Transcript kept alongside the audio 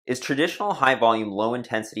Is traditional high volume, low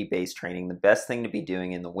intensity base training the best thing to be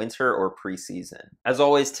doing in the winter or preseason? As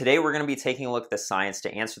always, today we're going to be taking a look at the science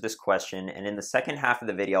to answer this question, and in the second half of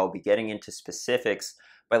the video, I'll be getting into specifics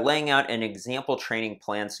by laying out an example training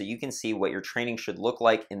plan so you can see what your training should look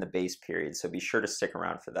like in the base period, so be sure to stick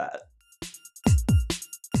around for that.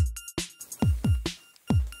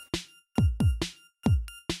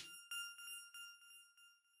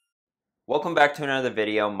 Welcome back to another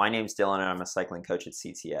video. My name's Dylan and I'm a cycling coach at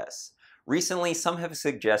CTS. Recently, some have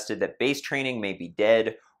suggested that base training may be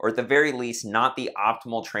dead, or at the very least, not the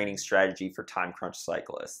optimal training strategy for time crunch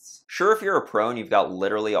cyclists. Sure, if you're a pro and you've got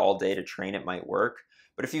literally all day to train, it might work,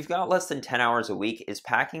 but if you've got less than 10 hours a week, is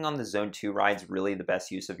packing on the Zone 2 rides really the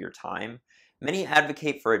best use of your time? Many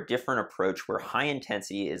advocate for a different approach where high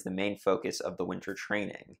intensity is the main focus of the winter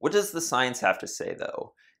training. What does the science have to say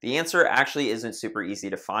though? The answer actually isn't super easy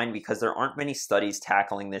to find because there aren't many studies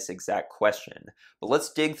tackling this exact question, but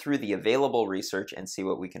let's dig through the available research and see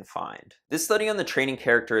what we can find. This study on the training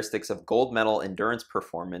characteristics of gold medal endurance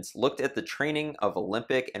performance looked at the training of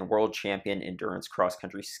Olympic and world champion endurance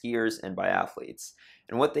cross-country skiers and biathletes,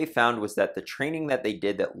 and what they found was that the training that they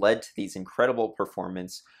did that led to these incredible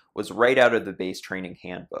performance was right out of the base training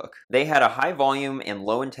handbook. They had a high volume and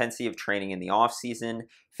low intensity of training in the off season,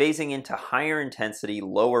 phasing into higher intensity,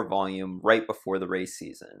 lower volume right before the race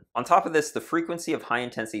season. On top of this, the frequency of high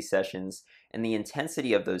intensity sessions and the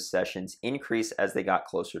intensity of those sessions increased as they got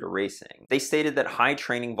closer to racing. They stated that high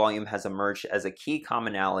training volume has emerged as a key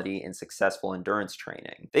commonality in successful endurance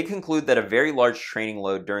training. They conclude that a very large training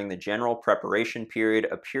load during the general preparation period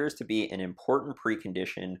appears to be an important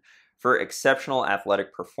precondition for exceptional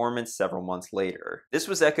athletic performance several months later. This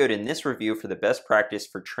was echoed in this review for the best practice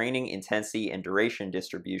for training intensity and duration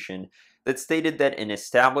distribution that stated that an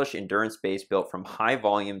established endurance base built from high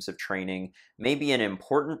volumes of training may be an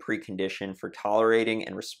important precondition for tolerating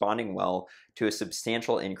and responding well to a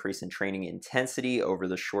substantial increase in training intensity over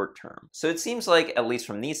the short term. So it seems like, at least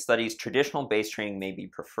from these studies, traditional base training may be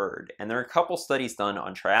preferred, and there are a couple studies done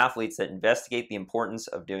on triathletes that investigate the importance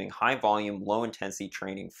of doing high volume, low intensity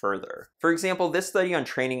training further. For example, this study on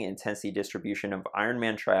training intensity distribution of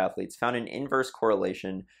Ironman triathletes found an inverse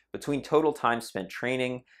correlation between total time spent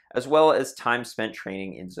training as well as time spent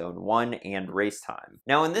training in Zone 1 and race time.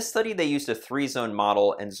 Now in this study they used a 3-zone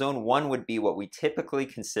model, and Zone 1 would be what we typically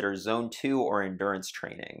consider Zone 2 or endurance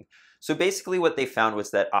training. So basically what they found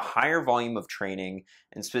was that a higher volume of training,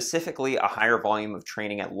 and specifically a higher volume of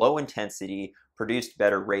training at low intensity, produced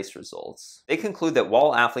better race results. They conclude that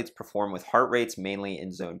while athletes perform with heart rates mainly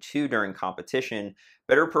in Zone 2 during competition,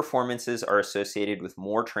 better performances are associated with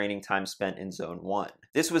more training time spent in Zone 1.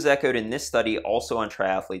 This was echoed in this study also on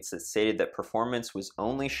triathletes that stated that performance was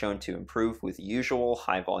only shown to improve with usual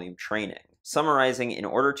high-volume training. Summarizing, in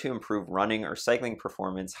order to improve running or cycling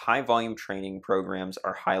performance, high-volume training programs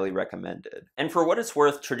are highly recommended. And for what it's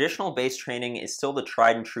worth, traditional base training is still the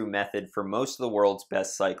tried and true method for most of the world's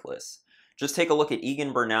best cyclists. Just take a look at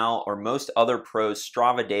Egan Bernal or most other pros'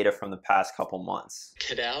 Strava data from the past couple months.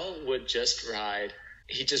 Cadel would just ride.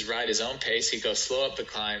 He'd just ride his own pace. He'd go slow up the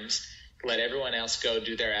climbs, let everyone else go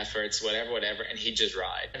do their efforts, whatever, and he'd just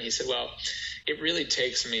ride. And he said, well, it really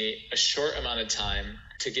takes me a short amount of time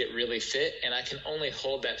to get really fit, and I can only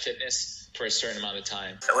hold that fitness for a certain amount of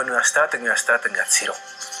time. When we are starting at zero.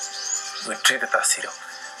 We treat it as zero.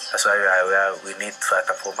 That's why we need that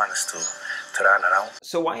performance to run around.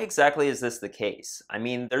 So why exactly is this the case? I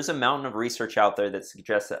mean, there's a mountain of research out there that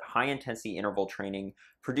suggests that high-intensity interval training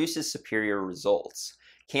produces superior results.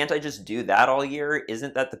 Can't I just do that all year?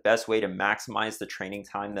 Isn't that the best way to maximize the training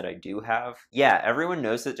time that I do have? Yeah, everyone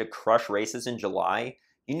knows that to crush races in July,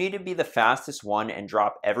 you need to be the fastest one and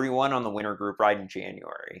drop everyone on the winter group ride in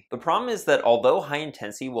January. The problem is that although high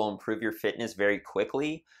intensity will improve your fitness very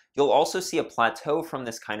quickly, you'll also see a plateau from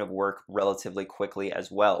this kind of work relatively quickly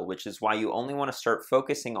as well, which is why you only want to start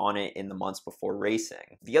focusing on it in the months before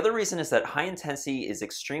racing. The other reason is that high intensity is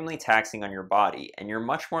extremely taxing on your body, and you're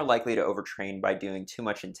much more likely to overtrain by doing too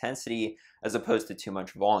much intensity as opposed to too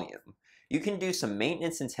much volume. You can do some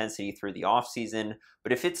maintenance intensity through the off season,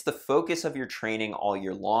 but if it's the focus of your training all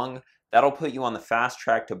year long, that'll put you on the fast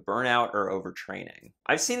track to burnout or overtraining.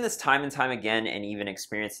 I've seen this time and time again and even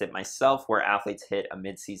experienced it myself where athletes hit a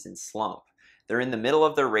mid-season slump. They're in the middle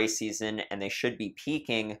of their race season and they should be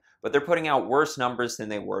peaking, but they're putting out worse numbers than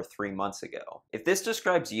they were 3 months ago. If this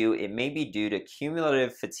describes you, it may be due to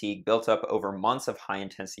cumulative fatigue built up over months of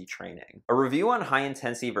high-intensity training. A review on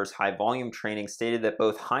high-intensity versus high-volume training stated that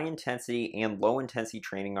both high-intensity and low-intensity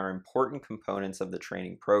training are important components of the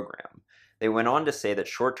training program. They went on to say that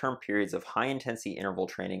short-term periods of high-intensity interval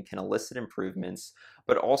training can elicit improvements,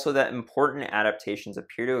 but also that important adaptations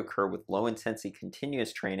appear to occur with low-intensity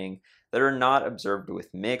continuous training that are not observed with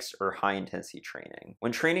mixed or high-intensity training.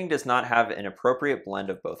 When training does not have an appropriate blend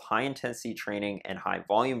of both high-intensity training and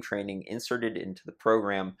high-volume training inserted into the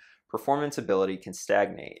program, performance ability can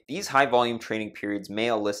stagnate. These high-volume training periods may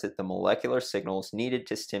elicit the molecular signals needed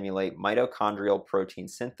to stimulate mitochondrial protein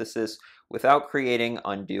synthesis without creating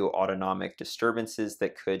undue autonomic disturbances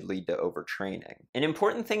that could lead to overtraining. An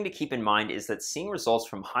important thing to keep in mind is that seeing results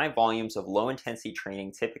from high volumes of low-intensity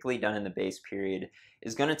training typically done in the base period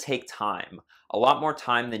is going to take time, a lot more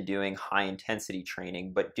time than doing high-intensity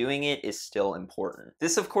training, but doing it is still important.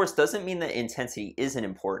 This, of course, doesn't mean that intensity isn't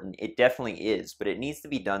important. It definitely is, but it needs to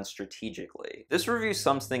be done strategically. This review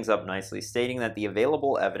sums things up nicely, stating that the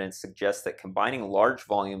available evidence suggests that combining large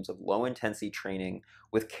volumes of low-intensity training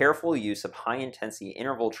with careful use of high-intensity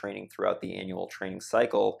interval training throughout the annual training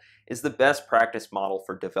cycle is the best practice model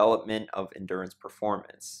for development of endurance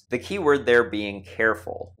performance. The key word there being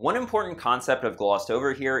careful. One important concept I've glossed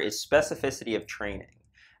over here is specificity of training.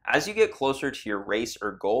 As you get closer to your race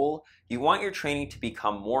or goal, you want your training to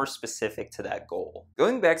become more specific to that goal.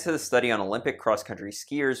 Going back to the study on Olympic cross-country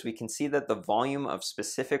skiers, we can see that the volume of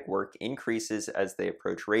specific work increases as they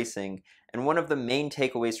approach racing, and one of the main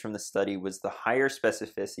takeaways from the study was the higher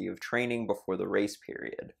specificity of training before the race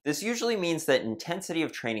period. This usually means that intensity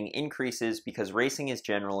of training increases because racing is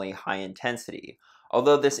generally high intensity,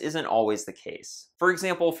 although this isn't always the case. For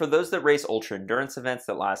example, for those that race ultra-endurance events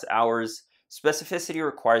that last hours, specificity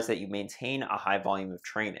requires that you maintain a high volume of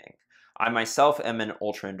training. I myself am an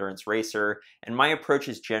ultra-endurance racer, and my approach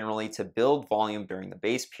is generally to build volume during the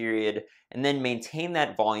base period and then maintain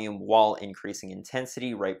that volume while increasing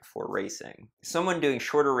intensity right before racing. Someone doing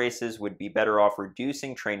shorter races would be better off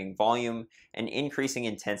reducing training volume and increasing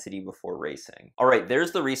intensity before racing. Alright,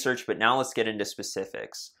 there's the research, but now let's get into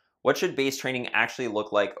specifics. What should base training actually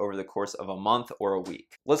look like over the course of a month or a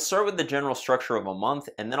week? Let's start with the general structure of a month,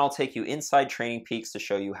 and then I'll take you inside Training Peaks to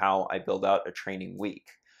show you how I build out a training week.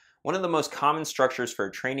 One of the most common structures for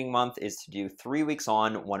a training month is to do 3 weeks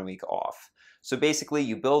on, 1 week off. So basically,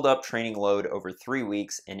 you build up training load over 3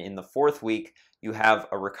 weeks, and in the 4th week, you have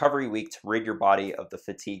a recovery week to rid your body of the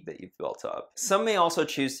fatigue that you've built up. Some may also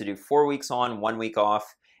choose to do 4 weeks on, 1 week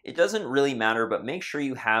off. It doesn't really matter, but make sure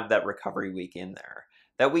you have that recovery week in there.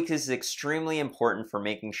 That week is extremely important for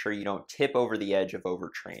making sure you don't tip over the edge of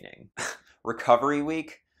overtraining. Recovery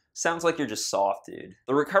week? Sounds like you're just soft, dude.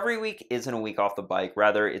 The recovery week isn't a week off the bike,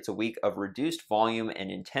 rather it's a week of reduced volume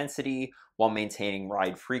and intensity while maintaining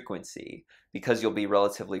ride frequency. Because you'll be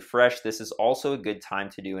relatively fresh, this is also a good time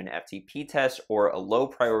to do an FTP test or a low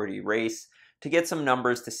priority race to get some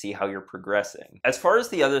numbers to see how you're progressing. As far as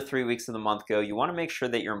the other 3 weeks of the month go, you want to make sure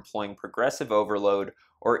that you're employing progressive overload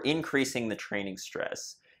or increasing the training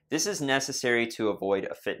stress. This is necessary to avoid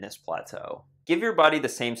a fitness plateau. Give your body the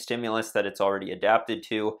same stimulus that it's already adapted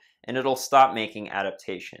to, and it'll stop making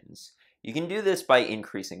adaptations. You can do this by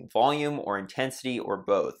increasing volume or intensity or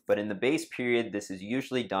both, but in the base period, this is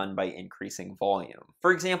usually done by increasing volume.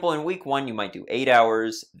 For example, in week 1, you might do 8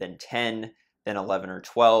 hours, then 10, then 11 or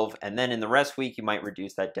 12, and then in the rest week you might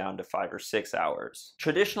reduce that down to 5 or 6 hours.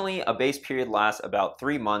 Traditionally, a base period lasts about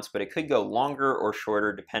 3 months, but it could go longer or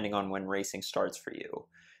shorter depending on when racing starts for you.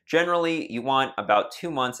 Generally, you want about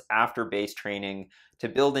 2 months after base training to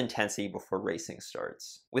build intensity before racing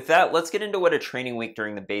starts. With that, let's get into what a training week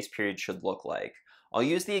during the base period should look like. I'll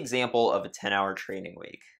use the example of a 10-hour training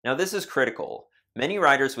week. Now this is critical. Many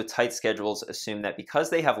riders with tight schedules assume that because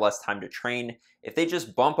they have less time to train, if they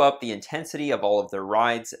just bump up the intensity of all of their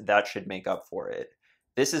rides, that should make up for it.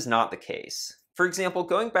 This is not the case. For example,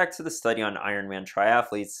 going back to the study on Ironman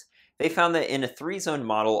triathletes, they found that in a 3-zone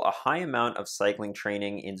model, a high amount of cycling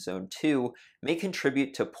training in Zone 2 may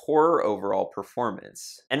contribute to poorer overall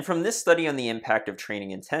performance. And from this study on the impact of training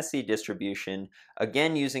intensity distribution,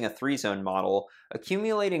 again using a 3-zone model,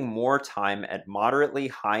 accumulating more time at moderately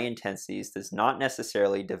high intensities does not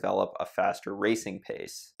necessarily develop a faster racing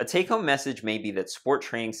pace. A take-home message may be that sport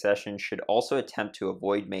training sessions should also attempt to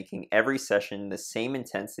avoid making every session the same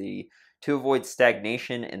intensity to avoid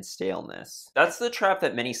stagnation and staleness. That's the trap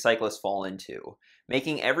that many cyclists fall into,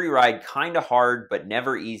 making every ride kinda hard but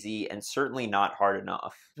never easy and certainly not hard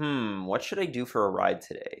enough. What should I do for a ride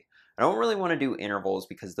today? I don't really want to do intervals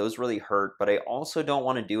because those really hurt, but I also don't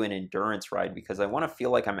want to do an endurance ride because I want to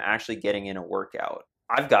feel like I'm actually getting in a workout.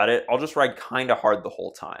 I've got it, I'll just ride kinda hard the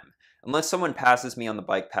whole time. Unless someone passes me on the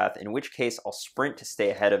bike path, in which case I'll sprint to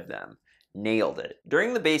stay ahead of them. Nailed it.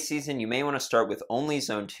 During the base season, you may want to start with only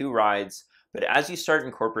Zone 2 rides, But as you start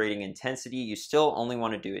incorporating intensity, you still only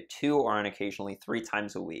want to do it 2 or on occasionally 3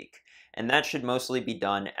 times a week. And that should mostly be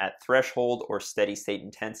done at threshold or steady state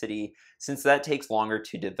intensity, since that takes longer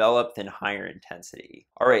to develop than higher intensity.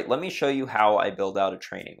 Alright, let me show you how I build out a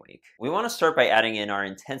training week. We want to start by adding in our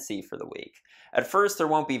intensity for the week. At first, there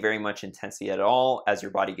won't be very much intensity at all, as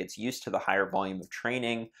your body gets used to the higher volume of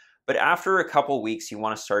training, but after a couple weeks, you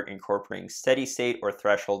want to start incorporating steady state or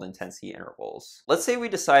threshold intensity intervals. Let's say we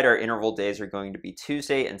decide our interval days are going to be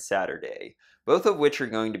Tuesday and Saturday, both of which are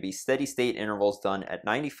going to be steady state intervals done at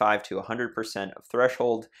 95 to 100% of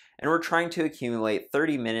threshold, and we're trying to accumulate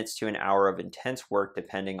 30 minutes to an hour of intense work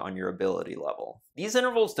depending on your ability level. These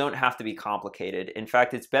intervals don't have to be complicated. In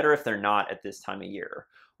fact, it's better if they're not at this time of year.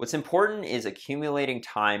 What's important is accumulating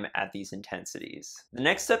time at these intensities. The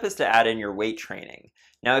next step is to add in your weight training.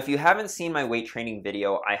 Now, if you haven't seen my weight training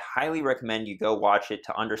video, I highly recommend you go watch it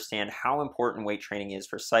to understand how important weight training is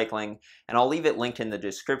for cycling, and I'll leave it linked in the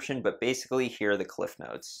description, but basically here are the cliff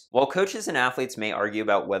notes. While coaches and athletes may argue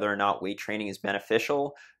about whether or not weight training is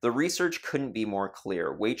beneficial, the research couldn't be more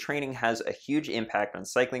clear. Weight training has a huge impact on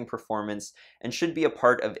cycling performance and should be a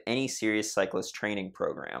part of any serious cyclist training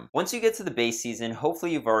program. Once you get to the base season,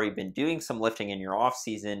 hopefully you've already been doing some lifting in your off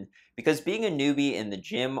season, because being a newbie in the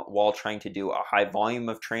gym while trying to do a high volume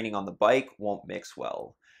of training on the bike won't mix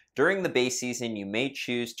well. During the base season, you may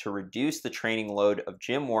choose to reduce the training load of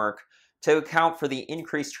gym work to account for the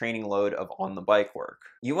increased training load of on-the-bike work.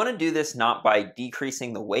 You want to do this not by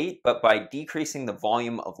decreasing the weight, but by decreasing the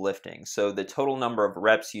volume of lifting, so the total number of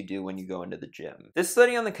reps you do when you go into the gym. This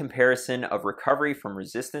study on the comparison of recovery from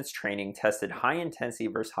resistance training tested high intensity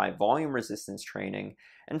versus high volume resistance training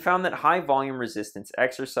and found that high volume resistance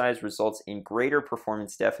exercise results in greater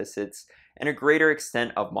performance deficits and a greater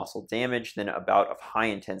extent of muscle damage than a bout of high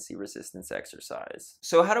intensity resistance exercise.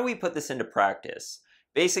 So how do we put this into practice?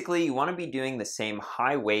 Basically, you want to be doing the same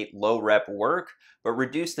high weight, low rep work, but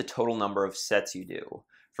reduce the total number of sets you do.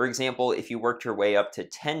 For example, if you worked your way up to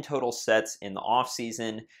 10 total sets in the off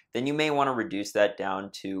season, then you may want to reduce that down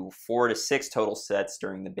to 4 to 6 total sets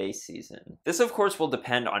during the base season. This of course will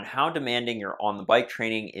depend on how demanding your on-the-bike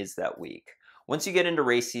training is that week. Once you get into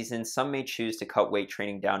race season, some may choose to cut weight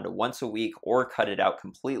training down to once a week or cut it out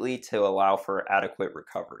completely to allow for adequate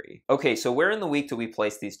recovery. Okay, so where in the week do we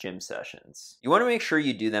place these gym sessions? You want to make sure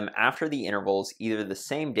you do them after the intervals, either the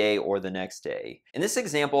same day or the next day. In this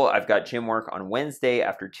example, I've got gym work on Wednesday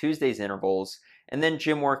after Tuesday's intervals, and then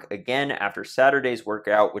gym work again after Saturday's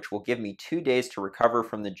workout, which will give me 2 days to recover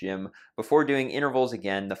from the gym before doing intervals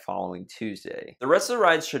again the following Tuesday. The rest of the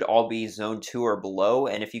rides should all be zone 2 or below,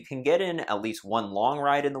 and if you can get in at least one long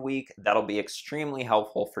ride in the week, that'll be extremely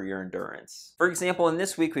helpful for your endurance. For example, in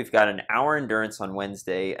this week we've got an hour endurance on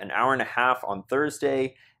Wednesday, an hour and a half on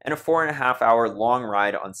Thursday, and a 4.5 hour long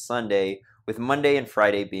ride on Sunday, with Monday and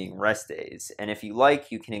Friday being rest days. And if you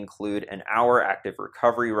like, you can include an hour active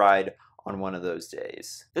recovery ride on one of those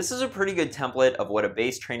days. This is a pretty good template of what a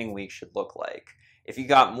base training week should look like. If you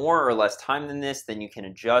got more or less time than this, then you can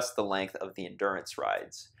adjust the length of the endurance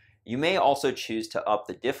rides. You may also choose to up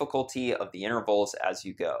the difficulty of the intervals as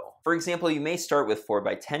you go. For example, you may start with 4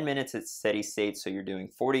 by 10 minutes at steady state, so you're doing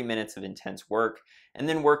 40 minutes of intense work, and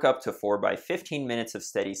then work up to 4 by 15 minutes of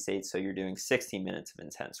steady state, so you're doing 60 minutes of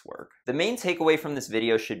intense work. The main takeaway from this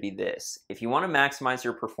video should be this: if you want to maximize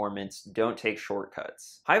your performance, don't take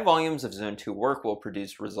shortcuts. High volumes of Zone 2 work will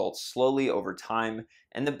produce results slowly over time,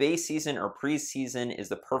 and the base season or pre-season is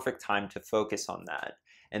the perfect time to focus on that.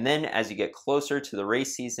 And then as you get closer to the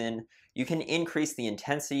race season, you can increase the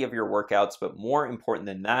intensity of your workouts, but more important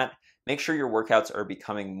than that, make sure your workouts are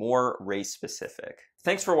becoming more race specific.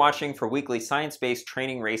 Thanks for watching. For weekly science-based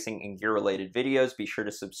training, racing, and gear-related videos, be sure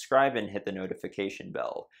to subscribe and hit the notification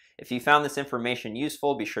bell. If you found this information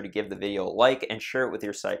useful, be sure to give the video a like and share it with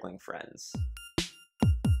your cycling friends.